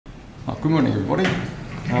Good morning, everybody.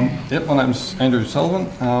 My name's Andrew Sullivan,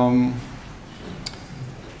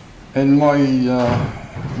 and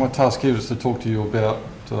my task here is to talk to you about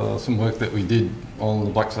some work that we did on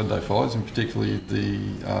the Black Saturday fires, and particularly the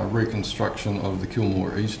reconstruction of the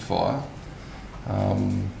Kilmore East fire,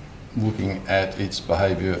 looking at its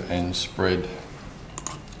behaviour and spread.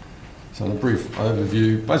 So in a brief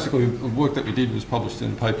overview, basically the work that we did was published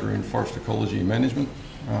in a paper in Forest Ecology and Management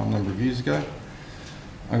a number of years ago.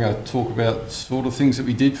 I'm going to talk about sort of things that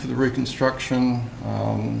we did for the reconstruction,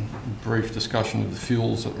 brief discussion of the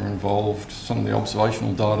fuels that were involved, some of the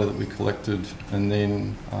observational data that we collected, and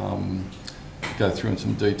then go through in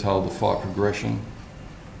some detail the fire progression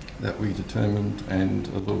that we determined and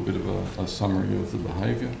a little bit of a summary of the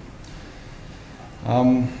behaviour.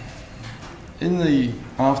 In the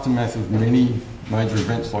aftermath of many major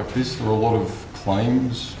events like this, there are a lot of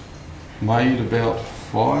claims made about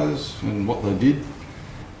fires and what they did.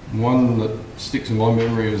 One that sticks in my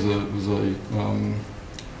memory was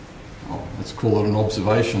let's call it an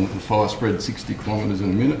observation that the fire spread 60 kilometres in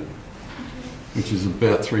a minute, which is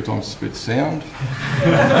about 3 times the speed of sound.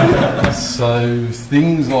 So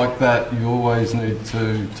things like that you always need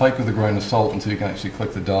to take with a grain of salt until you can actually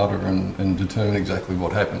collect the data and determine exactly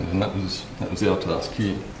what happened, and that was our task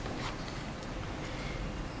here.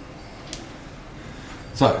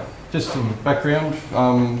 So, just some background.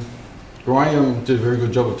 Graham did a very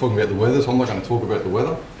good job of talking about the weather, so I'm not going to talk about the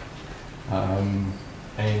weather.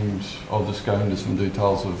 And I'll just go into some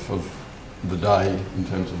details of the day in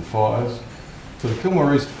terms of the fires. So the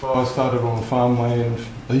Kilmore East fire started on farmland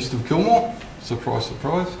east of Kilmore, surprise,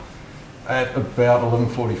 surprise, at about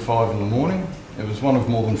 11:45 in the morning. It was one of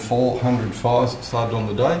more than 400 fires that started on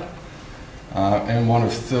the day, and one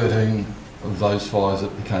of 13 of those fires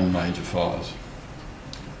that became major fires.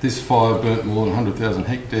 This fire burnt more than 100,000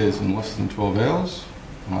 hectares in less than 12 hours.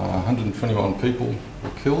 121 people were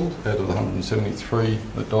killed out of the 173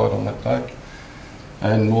 that died on that day,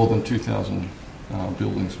 and more than 2,000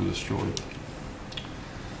 buildings were destroyed.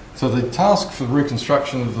 So the task for the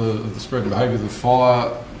reconstruction of the spread and behaviour of the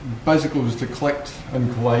fire basically was to collect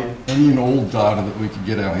and collate any and all data that we could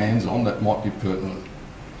get our hands on that might be pertinent.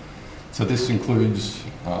 So this includes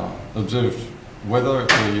observed weather at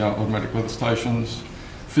the automatic weather stations,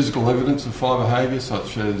 physical evidence of fire behaviour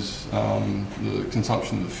such as the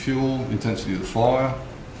consumption of the fuel, intensity of the fire,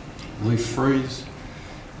 leaf freeze,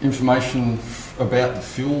 information about the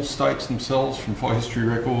fuel states themselves from fire history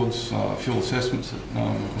records, fuel assessments,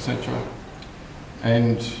 etc.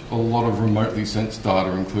 And a lot of remotely sensed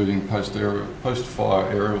data, including post-fire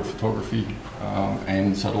aerial photography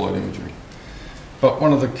and satellite imagery. But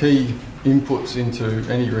one of the key inputs into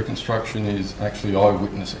any reconstruction is actually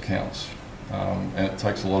eyewitness accounts. And it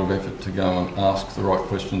takes a lot of effort to go and ask the right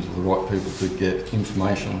questions of the right people to get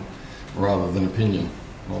information rather than opinion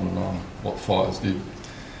on what fires did.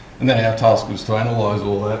 And then our task was to analyse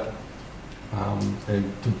all that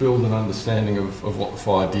and to build an understanding of what the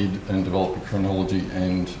fire did and develop a chronology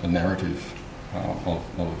and a narrative of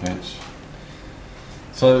events.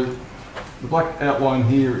 So the black outline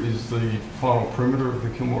here is the final perimeter of the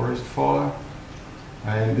Kilmore East fire.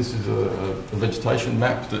 And this is a vegetation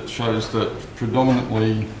map that shows that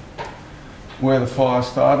predominantly where the fire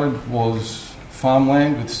started was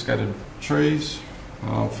farmland with scattered trees.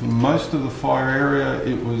 For most of the fire area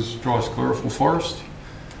it was dry sclerophyll forest,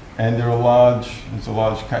 and there's a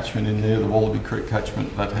large catchment in there, the Wallaby Creek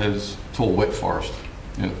catchment, that has tall wet forest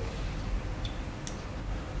in it.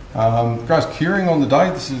 Grass curing on the day,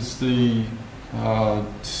 this is the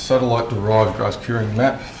satellite derived grass curing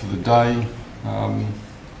map for the day.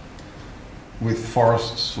 With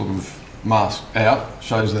forests sort of masked out,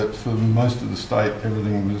 shows that for most of the state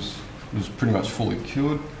everything was pretty much fully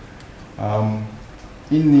cured.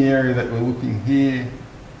 In the area that we're looking here,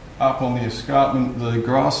 up on the escarpment, the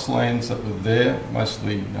grasslands that were there,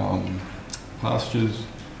 mostly pastures,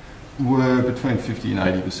 were between 50 and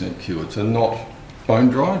 80% cured, so not bone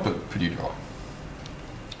dry, but pretty dry.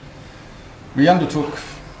 We undertook,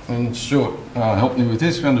 and Stuart helped me with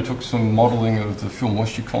this, we undertook some modelling of the fuel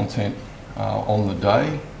moisture content on the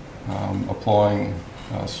day, applying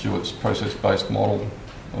Stuart's process-based model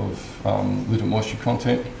of litter moisture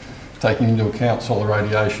content, taking into account solar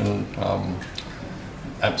radiation,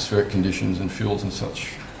 atmospheric conditions and fuels and such.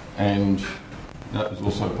 And that was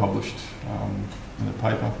also published in a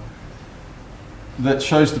paper that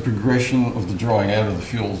shows the progression of the drying out of the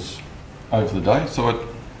fuels over the day. So at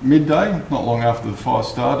midday, not long after the fire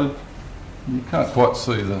started, you can't quite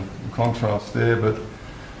see the contrast there, but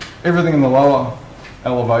everything in the lower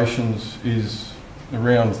elevations is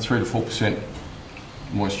around 3 to 4%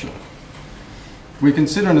 moisture. we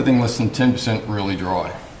consider anything less than 10% really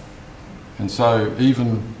dry. And so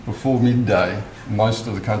even before midday, most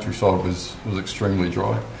of the countryside was extremely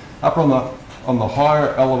dry. Up on the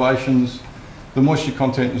higher elevations, the moisture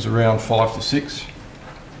content is around 5 to 6.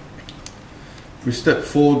 We step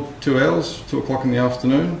forward 2 hours, 2 o'clock in the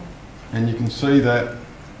afternoon, and you can see that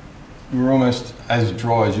we're almost as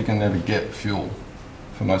dry as you can ever get fuel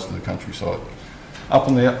for most of the countryside. Up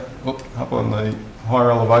on the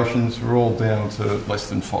higher elevations, we're all down to less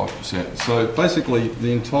than 5%. So basically,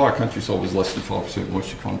 the entire countryside was less than 5%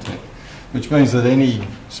 moisture content, which means that any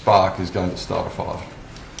spark is going to start a fire.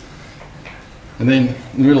 And then in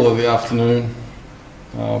the middle of the afternoon,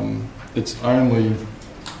 it's only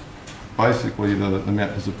basically the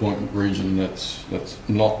Mount Disappointment region that's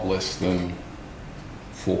not less than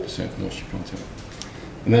 4% moisture content.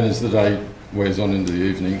 And then as the day wears on into the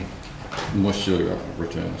evening, moisture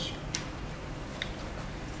returns.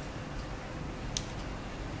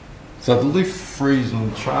 So the lift, freeze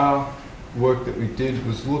and char work that we did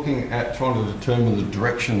was looking at trying to determine the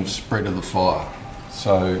direction of spread of the fire.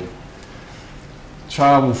 So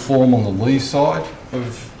char will form on the lee side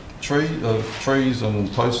of trees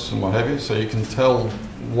and posts and what have you, so you can tell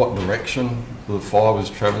what direction the fire was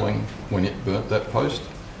travelling when it burnt that post.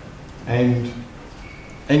 And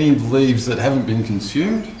any leaves that haven't been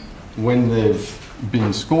consumed, when they've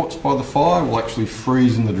been scorched by the fire, will actually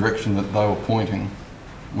freeze in the direction that they were pointing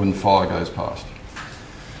when the fire goes past.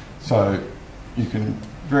 So you can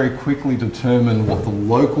very quickly determine what the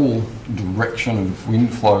local direction of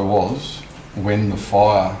wind flow was when the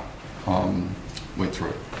fire went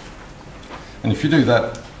through. And if you do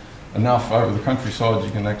that enough over the countryside,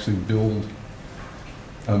 you can actually build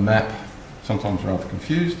a map, sometimes rather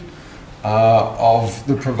confused, of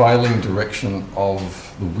the prevailing direction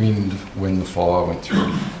of the wind when the fire went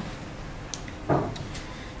through.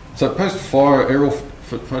 So post-fire aerial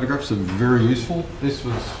photographs are very useful. This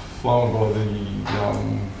was flown by the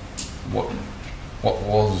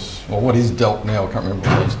what is DELT now, I can't remember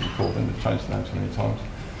what it used to be called, and they've changed the name so many times,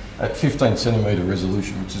 at 15 centimetre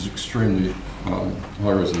resolution, which is extremely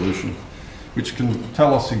high resolution, which can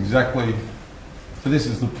tell us exactly. So this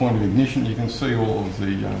is the point of ignition. You can see all of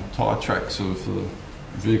the tyre tracks of the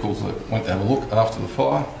vehicles that went to have a look after the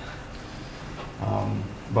fire.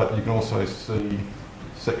 But you can also see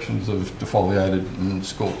sections of defoliated and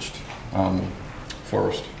scorched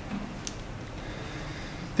forest.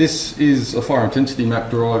 This is a fire intensity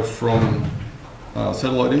map derived from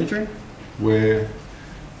satellite imagery, where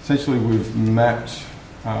essentially we've mapped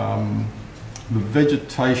the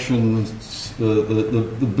vegetation,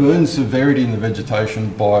 the burn severity in the vegetation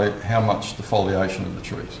by how much defoliation of the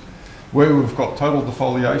trees. Where we've got total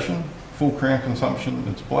defoliation, full crown consumption,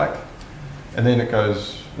 it's black, and then it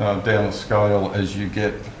goes down the scale as you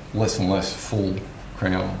get less and less full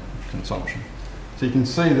crown consumption. So you can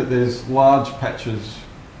see that there's large patches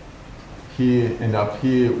here and up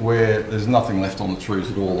here where there's nothing left on the trees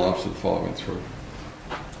at all after the fire went through.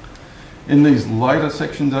 In these later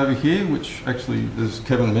sections over here, which actually, as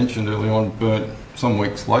Kevin mentioned early on, burnt some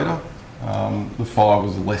weeks later, the fire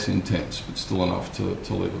was less intense, but still enough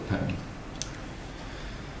to leave a pattern.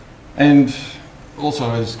 And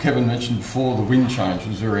also, as Kevin mentioned before, the wind change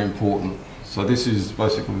was very important. So this is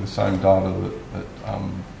basically the same data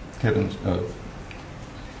that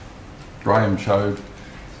Graham showed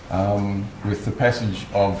with the passage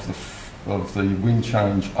of the wind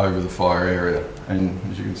change over the fire area. And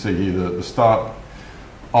as you can see here, the start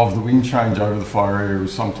of the wind change over the fire area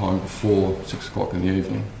was sometime before 6 o'clock in the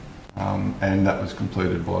evening, and that was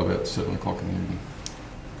completed by about 7 o'clock in the evening.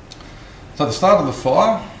 So the start of the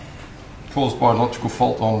fire, caused by an electrical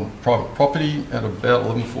fault on private property at about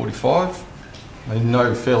 11:45. They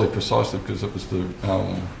know fairly precisely because it was the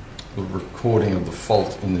recording of the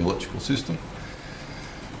fault in the electrical system.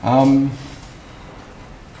 And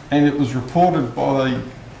it was reported by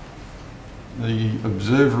the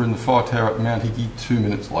observer in the fire tower at Mount Hickey 2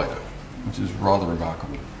 minutes later, which is rather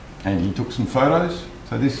remarkable. And he took some photos.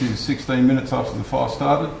 So this is 16 minutes after the fire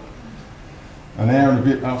started, an hour and a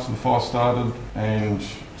bit after the fire started, and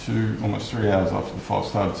almost 3 hours after the fire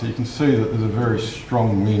started. So you can see that there's a very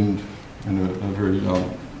strong wind and a very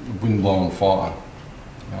wind-blown fire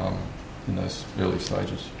in those early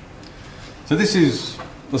stages. So this is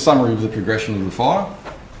the summary of the progression of the fire.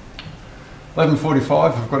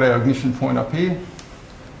 11:45, we've got our ignition point up here.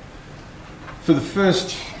 For the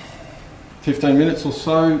first 15 minutes or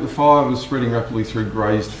so, the fire was spreading rapidly through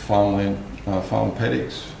grazed farmland, farm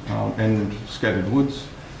paddocks and scattered woods,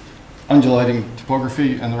 undulating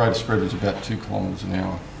topography, and the rate of spread was about 2 kilometres an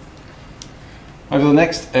hour. Over the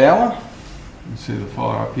next hour, you can see the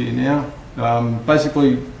fire up here now,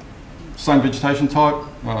 Basically, same vegetation type,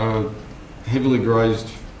 heavily grazed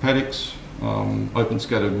paddocks, open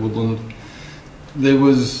scattered woodland. There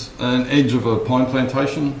was an edge of a pine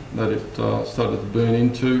plantation that it started to burn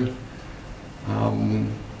into,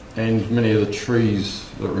 and many of the trees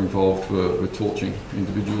that were involved were torching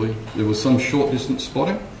individually. There was some short distance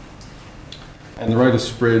spotting, and the rate of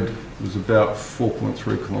spread was about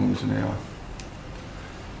 4.3 kilometres an hour.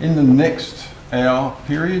 In the next hour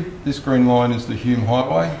period, this green line is the Hume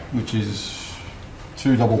Highway, which is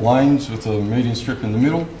 2 double lanes with a median strip in the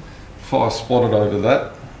middle. Fire spotted over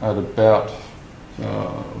that at about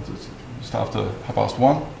just after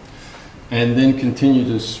 1:30, and then continued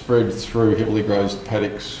to spread through heavily grazed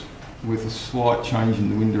paddocks with a slight change in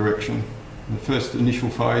the wind direction. The first initial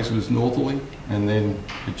phase was northerly, and then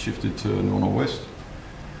it shifted to north-west.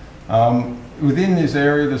 Within this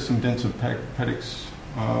area, there's some denser paddocks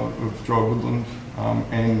of dry woodland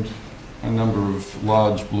and a number of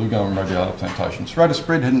large bluegum radiata plantations. Rate of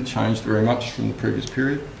spread hadn't changed very much from the previous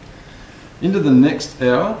period. Into the next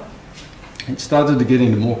hour, it started to get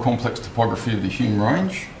into more complex topography of the Hume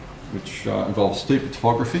Range, which involves steeper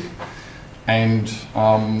topography and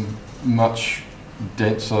much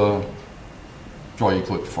denser dry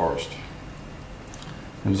eucalypt forest.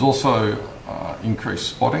 There was also increased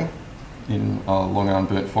spotting in long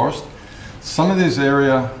unburnt forest. Some of this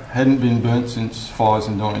area hadn't been burnt since fires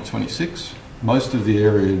in 1926. Most of the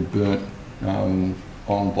area had burnt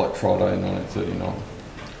on Black Friday in 1939.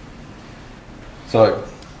 So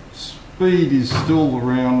speed is still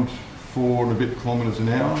around 4 and a bit kilometres an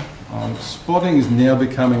hour. Spotting is now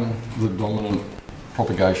becoming the dominant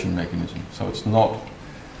propagation mechanism. So it's not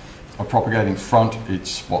a propagating front, it's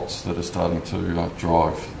spots that are starting to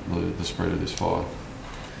drive the spread of this fire.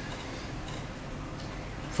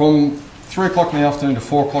 From 3 o'clock in the afternoon to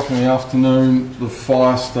 4 o'clock in the afternoon, the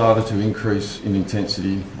fire started to increase in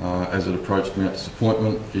intensity as it approached Mount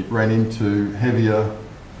Disappointment. It ran into heavier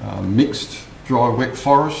mixed dry wet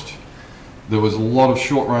forest. There was a lot of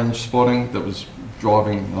short range spotting that was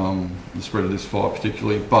driving the spread of this fire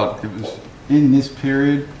particularly, but it was in this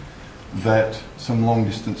period that some long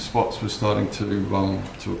distance spots were starting to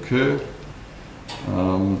occur.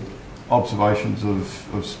 Observations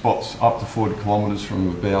of spots up to 40 kilometres from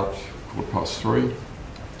about 3:15,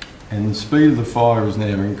 and the speed of the fire has now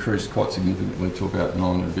increased quite significantly to about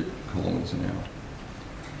 9 and a bit kilometres an hour.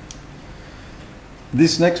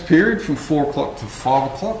 This next period, from 4 o'clock to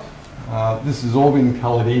 5 o'clock, this has all been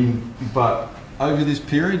coloured in, but over this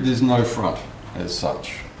period there's no front as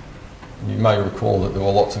such. You may recall that there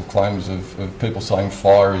were lots of claims of people saying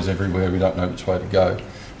fire is everywhere, we don't know which way to go.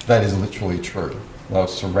 That is literally true. They were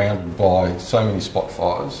surrounded by so many spot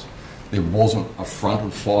fires, there wasn't a front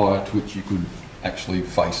of fire to which you could actually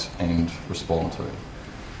face and respond to.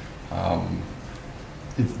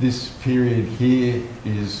 This period here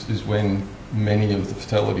is when many of the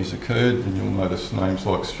fatalities occurred, and you'll notice names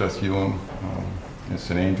like Strathewin,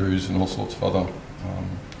 St Andrews and all sorts of other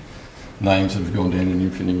names that have gone down in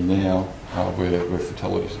infamy now where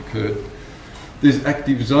fatalities occurred. This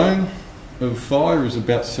active zone of fire is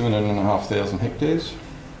about 17,500 hectares.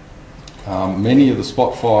 Many of the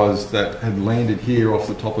spot fires that had landed here off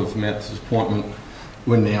the top of Mount Disappointment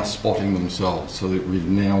were now spotting themselves, so that we've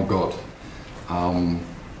now got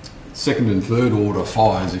second and third order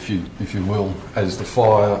fires, if you will, as the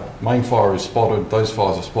main fire is spotted, those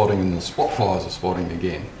fires are spotting, and the spot fires are spotting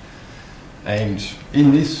again. And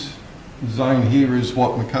in this zone here is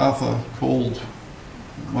what MacArthur called,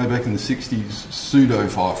 way back in the 60s, pseudo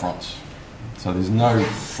fire fronts. So there's no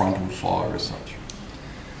frontal fire as such.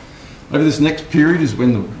 Over this next period is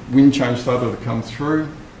when the wind change started to come through.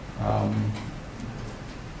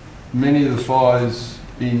 Many of the fires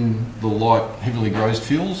in the light, heavily grazed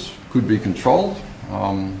fields could be controlled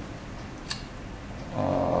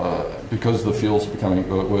because the fields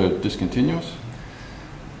were discontinuous.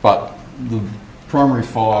 But the primary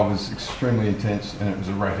fire was extremely intense and it was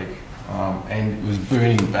erratic, and it was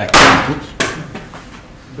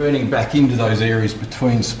burning back into those areas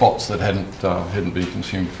between spots that hadn't been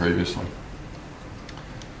consumed previously.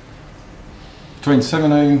 Between 6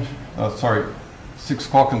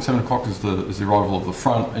 o'clock and 7 o'clock is the arrival of the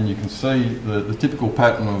front, and you can see the typical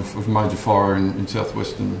pattern of major fire in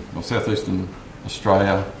southwestern or southeastern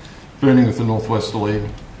Australia, burning with the northwesterly.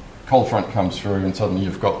 Cold front comes through, and suddenly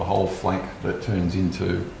you've got the whole flank that turns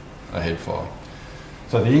into a head fire.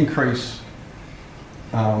 So the increase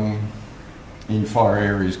in fire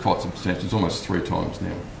area is quite substantial. It's almost 3 times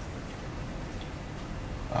now.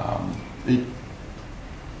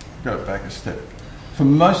 Go back a step. For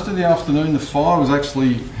most of the afternoon, the fire was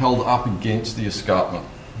actually held up against the escarpment.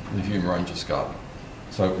 the Hume Range escarpment.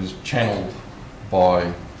 So it was channeled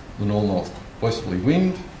by the north-northwesterly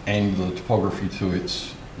wind and the topography to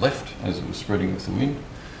its left as it was spreading with the wind.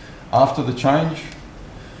 After the change,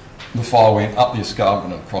 the fire went up the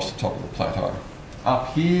escarpment and across the top of the plateau.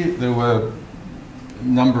 Up here, there were a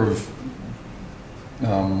number of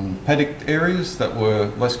paddock areas that were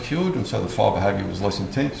less cured, and so the fire behaviour was less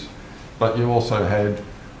intense. But you also had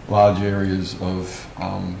large areas of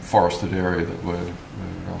forested area that were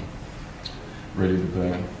ready to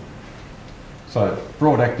burn. So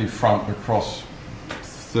broad active front across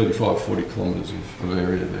 35-40 kilometres of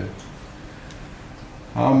area there.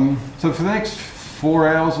 So for the next 4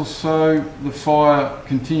 hours or so, the fire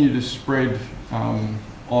continued to spread on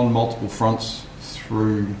multiple fronts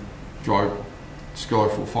through dry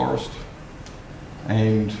skyfall forest,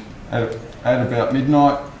 and at about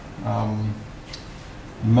midnight,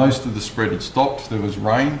 most of the spread had stopped. There was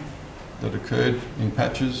rain that occurred in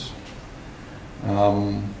patches.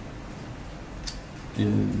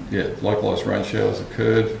 Localised rain showers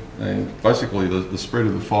occurred, and basically the spread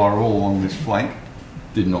of the fire all along this flank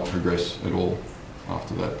did not progress at all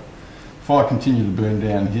after that. Fire continued to burn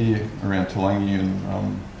down here around Toolangi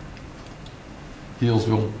and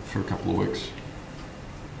Healesville for a couple of weeks.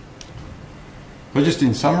 But just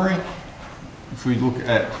in summary, if we look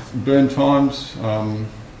at burn times,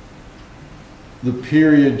 the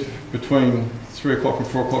period between 3 o'clock and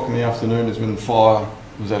 4 o'clock in the afternoon is when the fire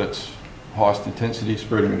was at its highest intensity,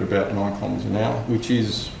 spreading at about 9 kilometres an hour, which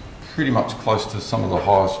is pretty much close to some of the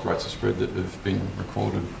highest rates of spread that have been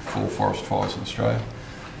recorded for forest fires in Australia.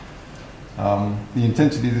 The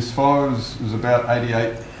intensity of this fire was about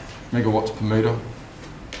 88 megawatts per metre,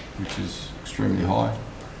 which is extremely high.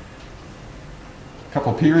 A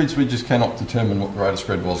couple of periods we just cannot determine what the rate of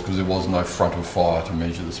spread was because there was no front of fire to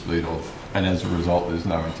measure the speed of, and as a result there's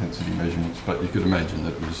no intensity measurements, but you could imagine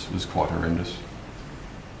that it was quite horrendous.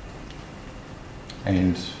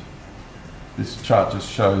 And this chart just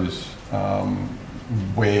shows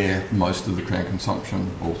where most of the crown consumption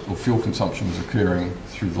or fuel consumption was occurring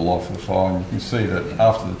through the life of the fire. And you can see that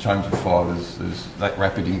after the change of fire, there's that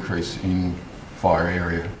rapid increase in fire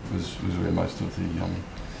area was where most of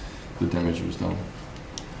the damage was done.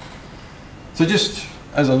 So just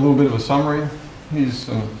as a little bit of a summary, here's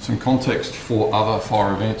some context for other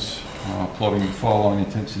fire events, plotting fire line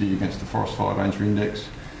intensity against the Forest Fire Danger Index.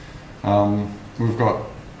 We've got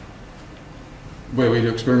where we do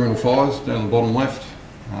experimental fires down the bottom left,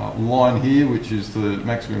 line here which is the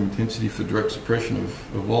maximum intensity for direct suppression of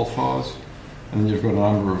wildfires, and then you've got a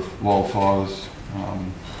number of wildfires,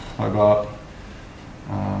 Hobart,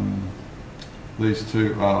 these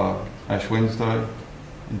two are Ash Wednesday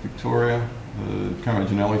in Victoria, the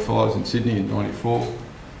Carmaginelli fires in Sydney in '94,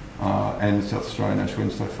 and the South Australian Ash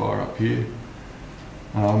Wednesday fire up here,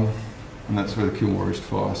 and that's where the Kilmore East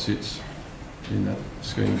fire sits in that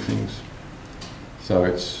scheme of things. So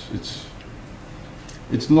it's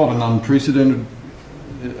not an unprecedented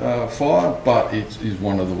fire, but it is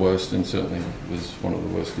one of the worst, and certainly was one of the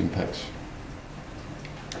worst impacts.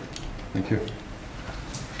 Thank you.